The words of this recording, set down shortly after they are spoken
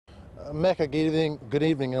Mecca, good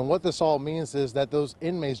evening. And what this all means is that those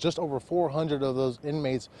inmates, just over 400 of those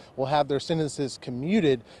inmates, will have their sentences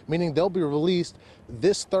commuted, meaning they'll be released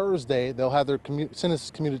this Thursday. They'll have their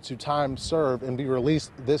sentences commuted to time served and be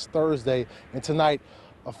released this Thursday. And tonight,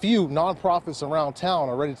 a few nonprofits around town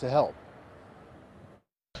are ready to help.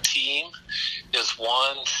 Team is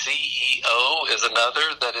one, CEO is another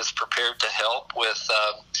that is prepared to help with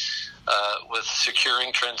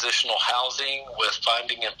securing transitional housing, with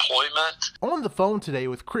finding employment. On the phone today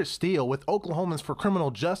with Chris Steele with Oklahomans for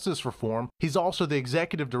Criminal Justice Reform. He's also the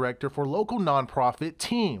executive director for local nonprofit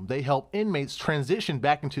Team. They help inmates transition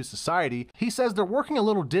back into society. He says they're working a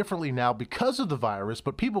little differently now because of the virus,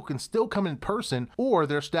 but people can still come in person or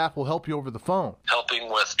their staff will help you over the phone.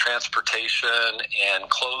 Helping with transportation and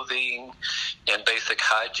clothing and basic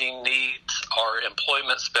hygiene needs. Our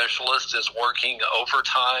employment specialist is working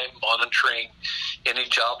overtime, monitoring any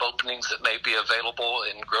job openings that may be available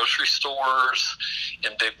in grocery stores,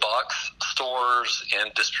 in big box stores,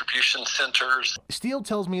 and distribution centers. Steele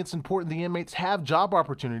tells me it's important the inmates have job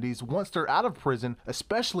opportunities once they're out of prison,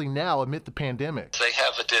 especially now amid the pandemic. They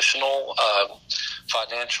have additional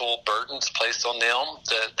financial burdens placed on them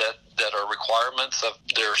that are requirements of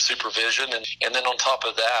their supervision. And then on top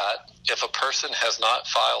of that, if a person has not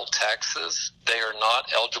filed taxes, they are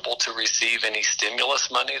not eligible to receive any stimulus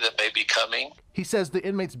money that may be coming. He says the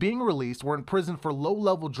inmates being released were in prison for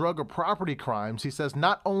low-level drug or property crimes. He says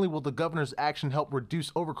not only will the governor's action help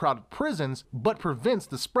reduce overcrowded prisons, but prevents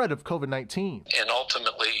the spread of COVID-19. And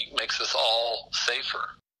ultimately makes us all safer.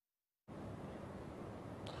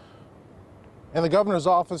 And the governor's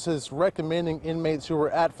office is recommending inmates who were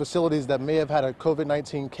at facilities that may have had a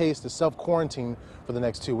COVID-19 case to self-quarantine for the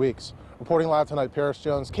next 2 weeks. Reporting live tonight, Paris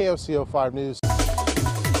Jones, KOCO 5 News.